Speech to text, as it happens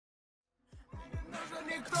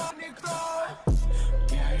Беганый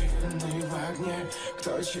в огне,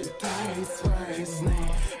 кто читает свои сны,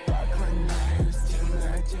 поклоняюсь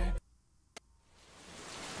темноте.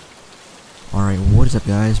 Alright, what is up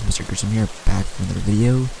guys, Mr. Gruesome here, back for another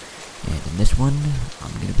video, and in this one,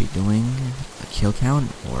 I'm going to be doing a kill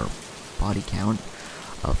count, or body count,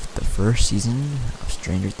 of the first season of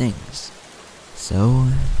Stranger Things. So,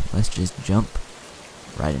 let's just jump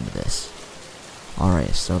right into this.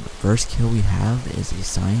 Alright, so the first kill we have is a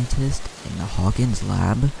scientist in the Hawkins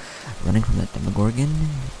lab, running from the Demogorgon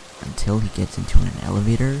until he gets into an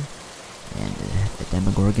elevator, and the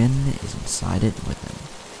Demogorgon is inside it with him.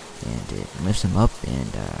 And it lifts him up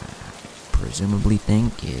and presumably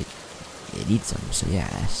think it eats him. So yeah,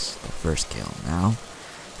 that's the first kill. Now,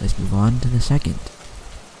 let's move on to the second.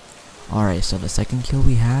 Alright, so the second kill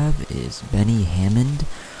we have is Benny Hammond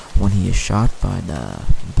when he is shot by the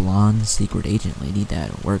blonde secret agent lady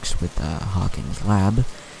that works with Hawkins' lab,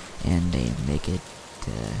 and they make it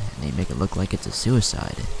look like it's a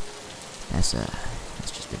suicide. That's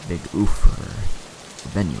just a big oof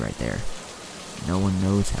for Benny right there. No one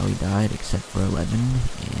knows how he died except for 11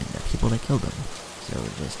 and the people that killed him. So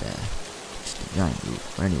just a giant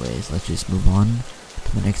oof. But anyways, let's just move on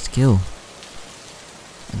to the next kill.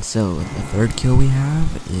 And so the third kill we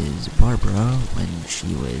have is Barbara when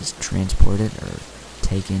she was transported or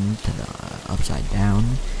taken to the Upside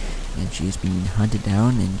Down, and she's being hunted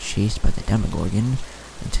down and chased by the Demogorgon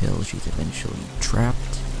until she's eventually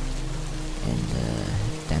trapped, and the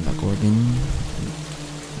Demogorgon,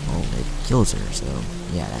 well, it kills her. So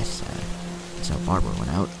yeah, that's how Barbara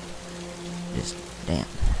went out. Just damn.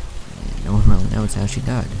 And no one really knows how she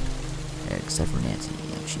died, except for Nancy.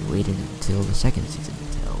 And she waited until the second season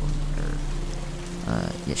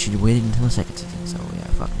she waited until the second season. So yeah,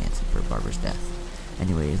 fuck Nancy for Barbara's death.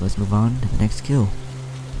 Anyways, let's move on to the next kill.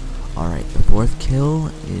 Alright, the fourth kill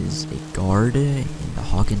is a guard in the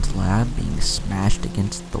Hawkins lab being smashed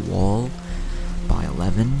against the wall by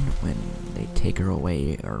 11 when they take her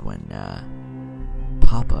away, or when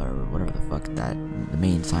Papa, or whatever the fuck that the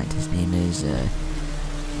main scientist's name is,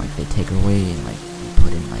 like they take her away and like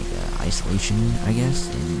put in like isolation, I guess,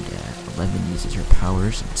 and 11 uses her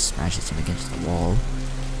powers and smashes him against the wall.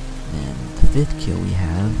 And the fifth kill we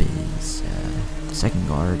have is the second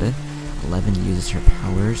guard. 11 uses her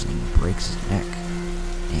powers and breaks his neck.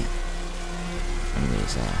 Damn.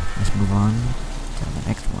 Anyways, let's move on to the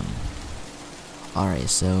next one. Alright,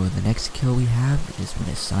 so the next kill we have is when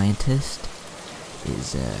a scientist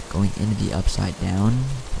is going into the Upside Down,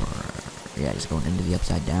 he's going into the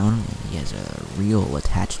Upside Down, and he has a reel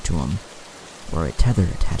attached to him, or a tether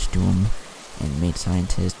attached to him, and the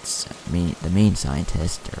main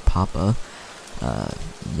scientist, or Papa,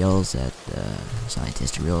 yells at the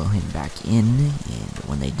scientist to reel him back in, and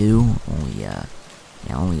when they do, only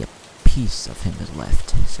a piece of him is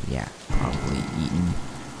left. So yeah, probably eaten,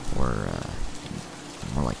 or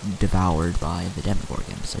more like devoured by the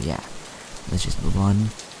Demogorgon. So yeah, let's just move on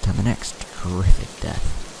to the next horrific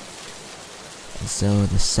death. And so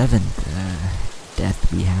the seventh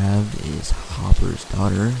death we have is Hopper's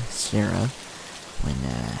daughter, Sarah, when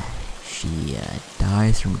she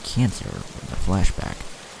dies from cancer in the flashback.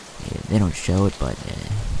 They don't show it, but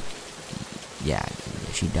yeah,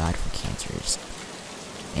 she died from cancer.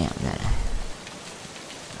 Damn, that.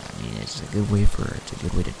 I mean, it's a good way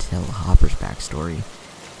to tell Hopper's backstory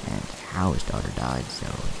and how his daughter died. So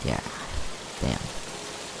yeah, damn.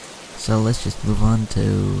 So let's just move on to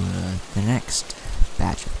the next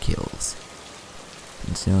batch of kills.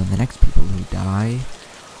 And so the next people who die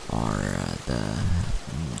are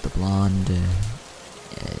the blonde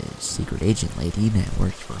secret agent lady that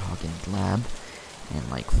works for Hawkins' lab, and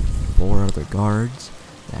like 4 other guards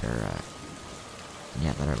that are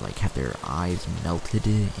like have their eyes melted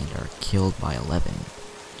and are killed by 11.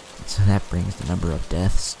 And so that brings the number of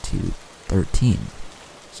deaths to 13.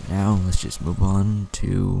 So now let's just move on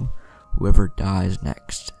to whoever dies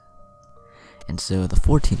next. And so the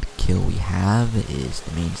 14th kill we have is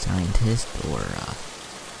the main scientist, or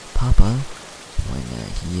Papa, when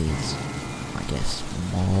he is, I guess,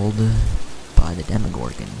 mauled by the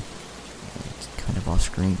Demogorgon. It's kind of off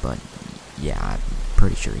screen, but yeah, I'm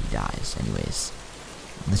pretty sure he dies. Anyways,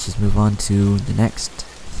 let's just move on to the next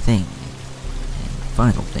thing, and the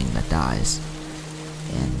final thing that dies,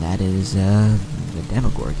 and that is the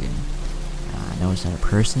Demogorgon. I know it's not a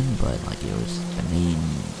person, but like it was the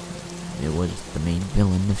main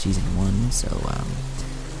villain of season 1, so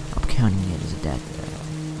I'm counting it as a death.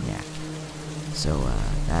 Yeah. So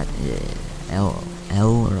that L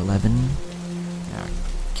or 11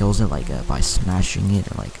 kills it like by smashing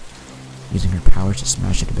it, or like using her powers to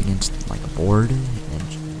smash it up against like a board, and then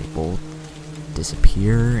they both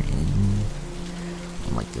disappear, and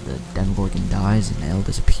like the Demogorgon dies, and Elle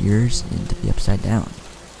disappears into the Upside Down.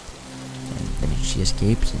 And then she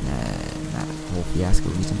escapes, and that whole fiasco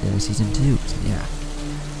leads into season 2. So yeah,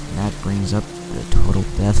 and that brings up the total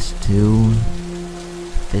deaths to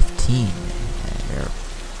 15.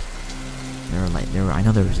 I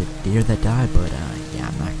know there was a deer that died, but yeah,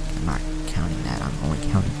 I'm not counting that. I'm only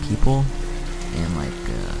counting people, and like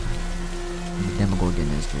the Demogorgon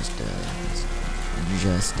is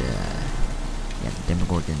yeah, the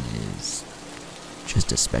Demogorgon is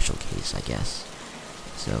just a special case, I guess.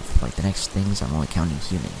 So for like the next things, I'm only counting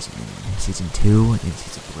humans in season 2 and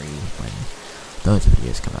season 3 when those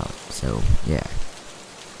videos come out. So yeah.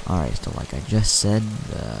 Alright, so like I just said,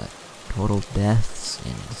 the total deaths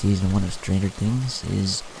in season 1 of Stranger Things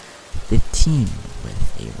is 15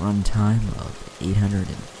 with a runtime of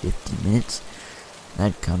 850 minutes.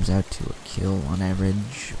 That comes out to a kill on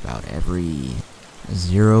average about every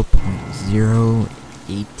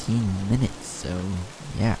 0.018 minutes. So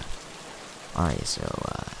yeah. Alright, so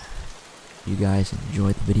if you guys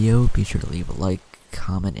enjoyed the video, be sure to leave a like,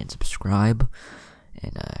 comment, and subscribe.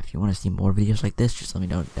 And if you want to see more videos like this, just let me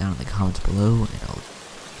know down in the comments below, and I'll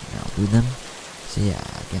do them. So yeah,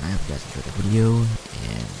 again, I hope you guys enjoyed the video,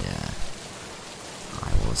 and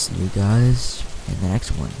I will see you guys in the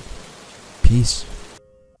next one. Peace.